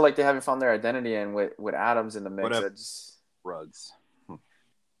just feel like they haven't found their identity. And with Adams in the mix, Ruggs.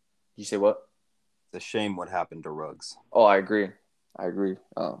 You say what? It's a shame what happened to Ruggs. Oh, I agree.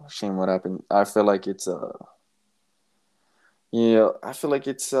 Shame what happened. I feel like it's a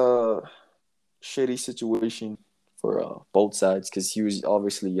shitty situation for both sides because he was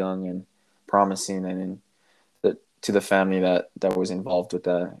obviously young and promising, and to the family that was involved with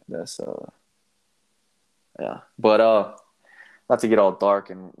that. That's yeah. But not to get all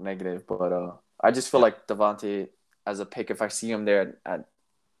dark and negative, but I just feel like Devontae as a pick. If I see him there at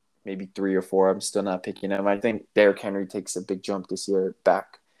maybe 3 or 4, I'm still not picking him. I think Derrick Henry takes a big jump this year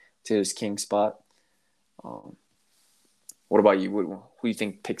back to his king spot. What about you? Who do you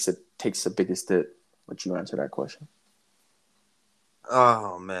think takes the biggest hit? Let you answer that question.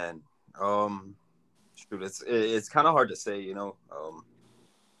 Oh man, shoot, it's kind of hard to say,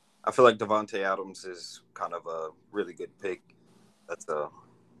 I feel like Devontae Adams is kind of a really good pick. That's a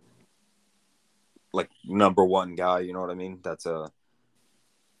number one guy. You know what I mean? That's a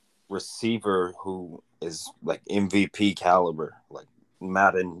receiver who is like MVP caliber, like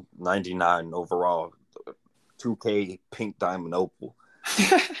Madden 99 overall, 2K pink diamond opal.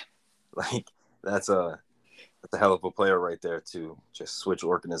 Like that's a hell of a player right there to just switch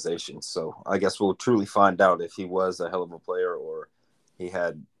organizations. So I guess we'll truly find out if he was a hell of a player or he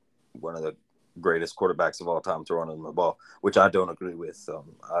had one of the greatest quarterbacks of all time throwing him the ball, which I don't agree with.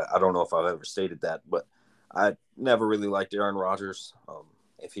 I don't know if I've ever stated that, but I never really liked Aaron Rodgers.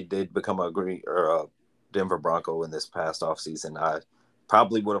 If he did become a Denver Bronco in this past offseason, I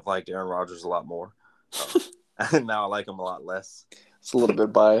probably would have liked Aaron Rodgers a lot more. And now I like him a lot less. It's a little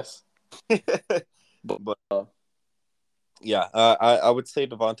bit biased. But yeah, I would say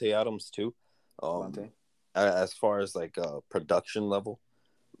Devontae Adams too. As far as production level,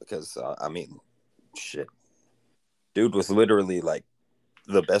 because I mean, shit, dude was literally like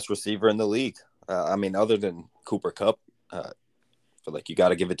the best receiver in the league. I mean, other than Cooper Kupp, I feel like you got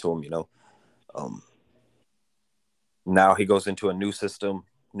to give it to him. Now he goes into a new system,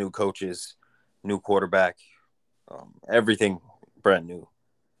 new coaches, new quarterback, everything brand new.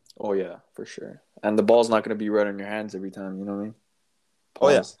 Oh yeah, for sure. And the ball's not going to be right in your hands every time. You know what I mean? Pause. Oh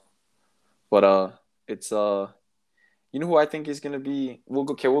yeah. But it's you know who I think is going to be? We'll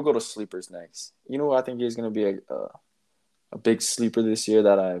go to sleepers next. You know who I think is going to be a big sleeper this year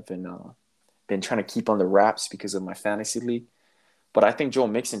that I've been trying to keep on the wraps because of my fantasy league. But I think Joe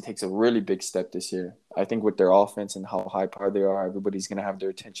Mixon takes a really big step this year. I think with their offense and how high powered they are, everybody's going to have their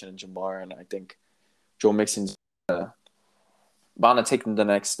attention on Jamar, and I think Joe Mixon's bound to take them the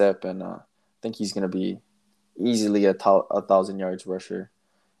next step, and I think he's going to be easily a 1,000 yards rusher,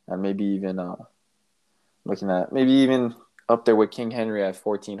 and maybe even even up there with King Henry at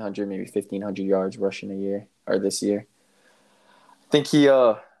 1,400, maybe 1,500 yards rushing a year or this year. I think he's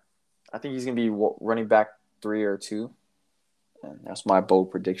going to be running back 3 or 2, and that's my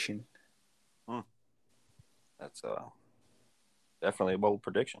bold prediction. That's definitely a bold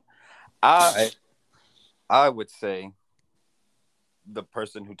prediction. I would say the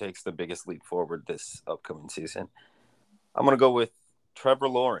person who takes the biggest leap forward this upcoming season, I'm going to go with Trevor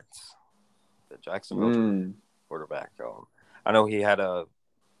Lawrence, the Jacksonville quarterback. I know he had a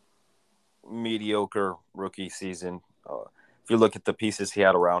mediocre rookie season. If you look at the pieces he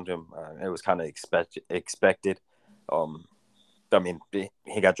had around him, it was kind of expected. I mean,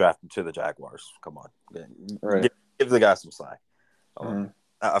 he got drafted to the Jaguars. Come on, Right. give the guy some slack. Mm-hmm.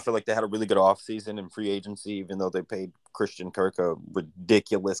 I feel like they had a really good offseason in free agency, even though they paid Christian Kirk a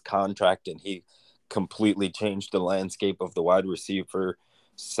ridiculous contract, and he completely changed the landscape of the wide receiver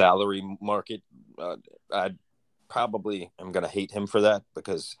salary market. I probably am going to hate him for that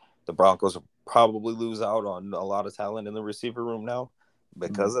because the Broncos will probably lose out on a lot of talent in the receiver room now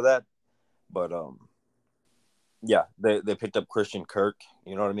because of that. But yeah, they picked up Christian Kirk.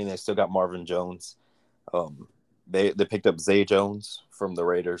 You know what I mean? They still got Marvin Jones. They picked up Zay Jones from the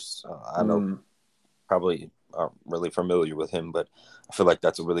Raiders. I know probably aren't really familiar with him, but I feel like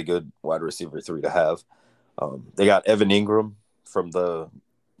that's a really good wide receiver 3 to have. They got Evan Ingram from the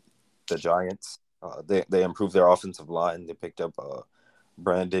Giants. They improved their offensive line. They picked up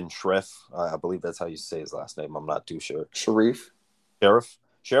Brandon Schreff. I believe that's how you say his last name. I'm not too sure. Sheriff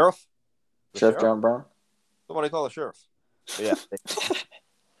John Brown. Somebody call it Sheriff. But yeah,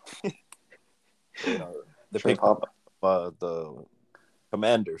 they picked up the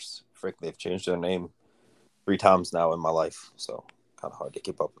Commanders. Frick, they've changed their name 3 times now in my life, so kind of hard to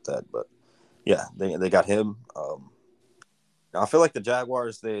keep up with that. But yeah, they got him. I feel like the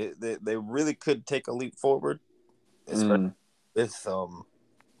Jaguars they really could take a leap forward, especially with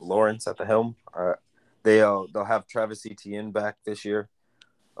Lawrence at the helm. They'll have Travis Etienne back this year.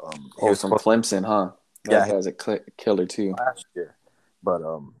 He was from Clemson, huh? That guy's a killer too. Last year, but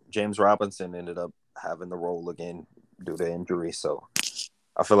James Robinson ended up having the role again due to injury. So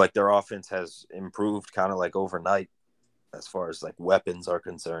I feel like their offense has improved kind of like overnight as far as like weapons are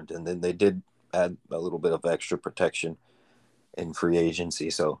concerned, and then they did add a little bit of extra protection in free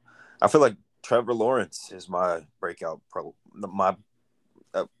agency. So I feel like Trevor Lawrence is my breakout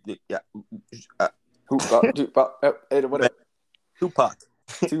Tupac.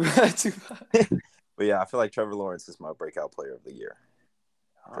 But yeah, I feel like Trevor Lawrence is my breakout player of the year.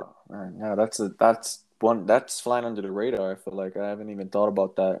 Oh man, yeah, that's flying under the radar. I feel like I haven't even thought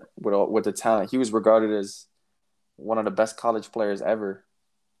about that with the talent. He was regarded as one of the best college players ever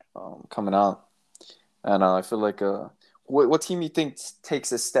coming out, and I feel like what team you think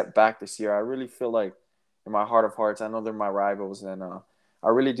takes a step back this year? I really feel like in my heart of hearts, I know they're my rivals, and I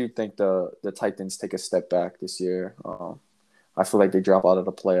really do think the Titans take a step back this year. I feel like they drop out of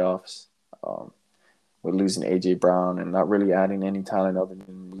the playoffs. With losing A.J. Brown and not really adding any talent other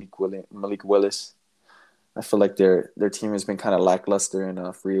than Malik Willis. I feel like their team has been kind of lackluster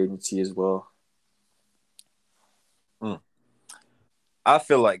in free agency as well. I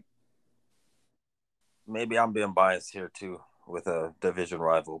feel like maybe I'm being biased here too with a division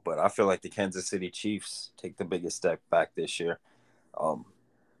rival, but I feel like the Kansas City Chiefs take the biggest step back this year.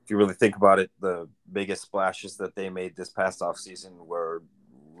 If you really think about it, the biggest splashes that they made this past offseason were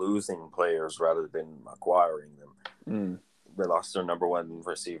losing players rather than acquiring them. They lost their number 1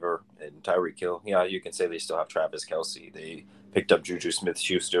 receiver in Tyreek Hill. Yeah, you can say they still have Travis Kelce. They picked up Juju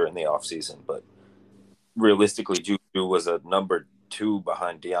Smith-Schuster in the offseason, but realistically, Juju was a number 2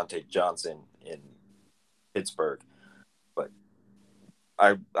 behind Deontay Johnson in Pittsburgh. But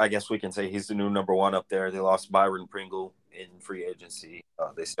I guess we can say he's the new number 1 up there. They lost Byron Pringle in free agency.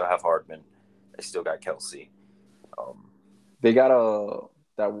 They still have Hardman. They still got Kelce. They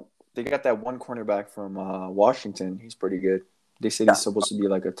got that one cornerback from Washington. He's pretty good. They said he's supposed to be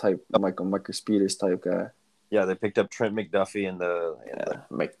like a Michael Speeders type guy. Yeah, they picked up Trent McDuffie in the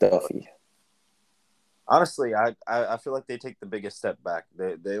McDuffie. Honestly, I feel like they take the biggest step back.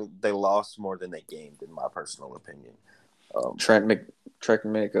 They lost more than they gained, in my personal opinion. Trent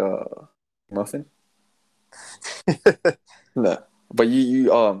Muffin. No, but you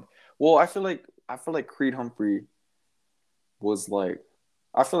well, I feel like Creed Humphrey was like,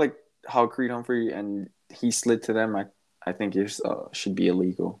 I feel like how Creed Humphrey and he slid to them. I think it should be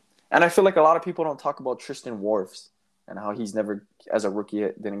illegal. And I feel like a lot of people don't talk about Tristan Wirfs and how he's never, as a rookie,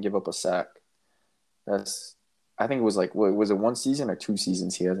 didn't give up a sack. I think it was like, was it 1 season or 2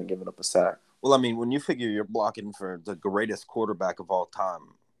 seasons he hasn't given up a sack? Well, I mean, when you figure you're blocking for the greatest quarterback of all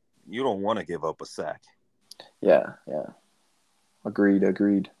time, you don't want to give up a sack. Yeah.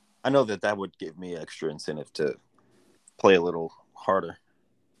 Agreed. I know that would give me extra incentive to play a little harder.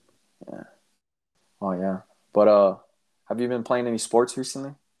 Yeah. Oh, yeah. But have you been playing any sports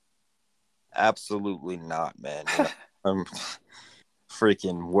recently? Absolutely not, man. I'm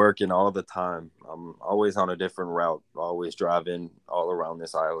freaking working all the time. I'm always on a different route, always driving all around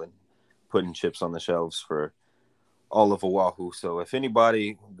this island, putting chips on the shelves for all of Oahu. So if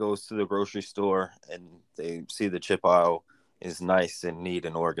anybody goes to the grocery store and they see the chip aisle is nice and neat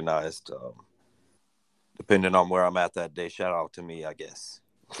and organized, depending on where I'm at that day, shout out to me, I guess.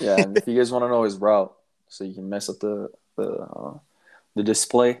 Yeah, and if you guys want to know his route, so you can mess up the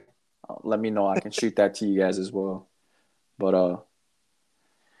display, let me know. I can shoot that to you guys as well. But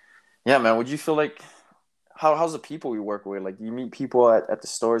yeah, man, would you feel like how's the people you work with? Like, do you meet people at the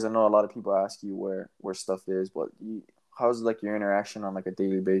stores? I know a lot of people ask you where stuff is, but how's like your interaction on like a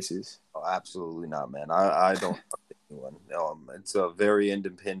daily basis? Oh, absolutely not, man. I don't talk to anyone. It's a very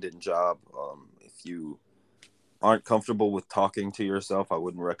independent job. If you aren't comfortable with talking to yourself, I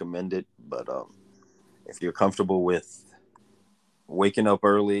wouldn't recommend it. But if you're comfortable with waking up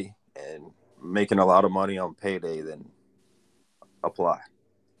early and making a lot of money on payday, then apply.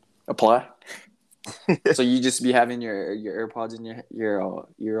 Apply. So you just be having your AirPods in your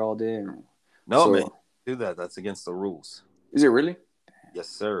ear all day? No, man, do that. That's against the rules. Is it really? Yes,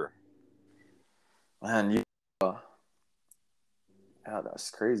 sir. Man, yeah, that's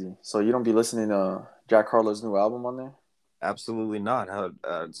crazy. So you don't be listening to Jack Harlow's new album on there? Absolutely not.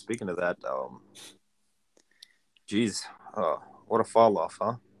 Speaking of that, geez, what a fall off,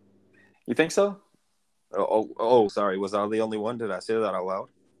 huh? You think so? Sorry. Was I the only one? Did I say that out loud?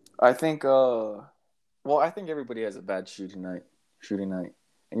 I think I think everybody has a bad shooting night.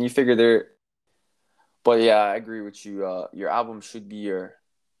 And you figure there. But yeah, I agree with you. Your album should be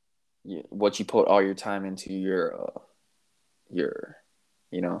what you put all your time into, your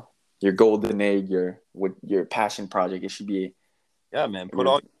your golden egg, your passion project. It should be. Yeah, man. Put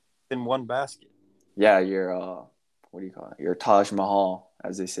all in one basket. Yeah, your what do you call it? Your Taj Mahal,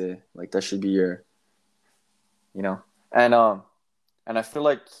 as they say. Like that should be your, and I feel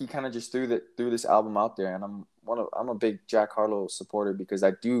like he kind of just threw this album out there, and I'm a big Jack Harlow supporter because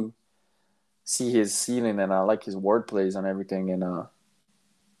I do see his ceiling and I like his word plays on everything, and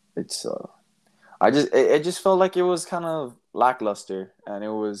it's it just felt like it was kind of lackluster, and it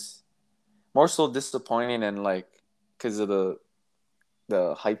was more so disappointing, and like because of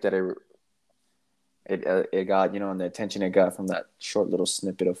the hype that it got, and the attention it got from that short little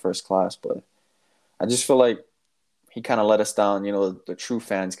snippet of First Class. But I just feel like he kind of let us down, the true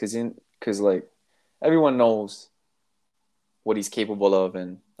fans, because like everyone knows what he's capable of,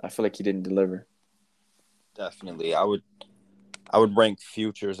 and I feel like he didn't deliver. Definitely, I would rank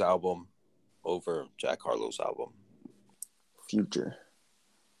Future's album over Jack Harlow's album. Future,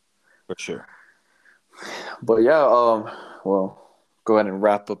 for sure. But yeah, well, go ahead and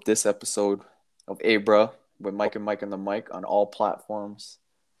wrap up this episode of Abra with Mike and Mike on the mic on all platforms: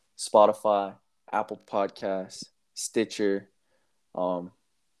 Spotify, Apple Podcasts, Stitcher.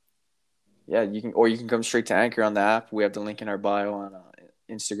 Yeah, you can come straight to Anchor on the app. We have the link in our bio on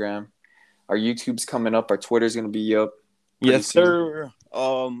Instagram. Our YouTube's coming up. Our Twitter's gonna be up. Yes, sir.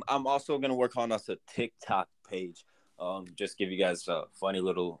 I'm also gonna work on us a TikTok page. Just give you guys funny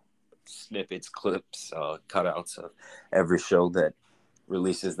little snippets, clips, cutouts of every show that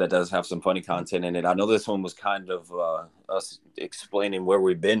releases that does have some funny content in it. I know this one was kind of us explaining where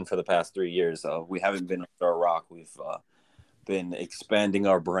we've been for the past 3 years. We haven't been under a rock. We've been expanding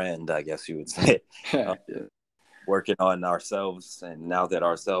our brand, I guess you would say. Yeah. Working on ourselves, and now that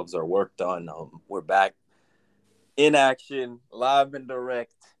ourselves are worked on, we're back in action, live and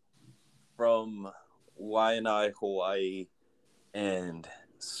direct from Waianae, Hawaii, and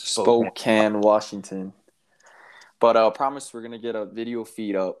Spokane, Washington. But I promise we're gonna get a video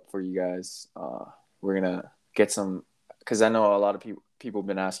feed up for you guys. We're gonna get some, because I know a lot of people have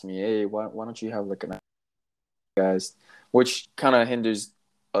been asking me, hey, why don't you have like an guys, which kind of hinders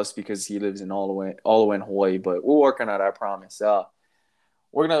us because he lives in all the way in Hawaii. But we'll work on that, I promise.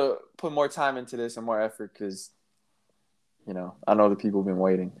 We're gonna put more time into this and more effort because, I know the people have been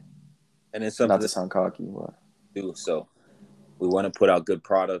waiting. And it's something not to sound cocky, but do so. We want to put out good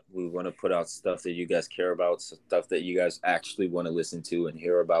product. We want to put out stuff that you guys care about, stuff that you guys actually want to listen to and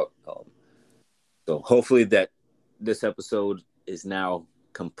hear about. So hopefully that this episode is now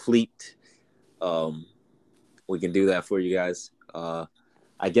complete. We can do that for you guys.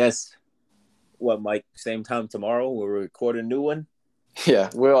 I guess, Mike, same time tomorrow, we'll record a new one? Yeah,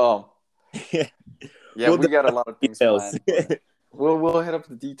 we'll we got a lot of things planned. We'll hit up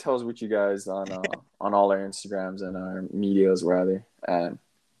the details with you guys on all our Instagrams and our medias rather. And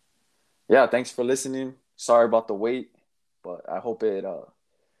yeah, thanks for listening. Sorry about the wait, but I hope it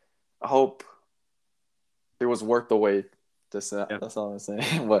was worth the wait. That's all I'm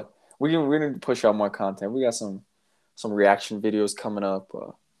saying. But we need to push out more content. We got some reaction videos coming up.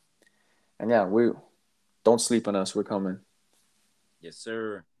 And yeah, we don't sleep on us. We're coming. Yes,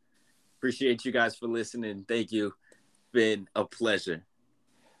 sir. Appreciate you guys for listening. Thank you. Been a pleasure.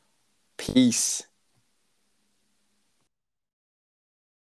 Peace.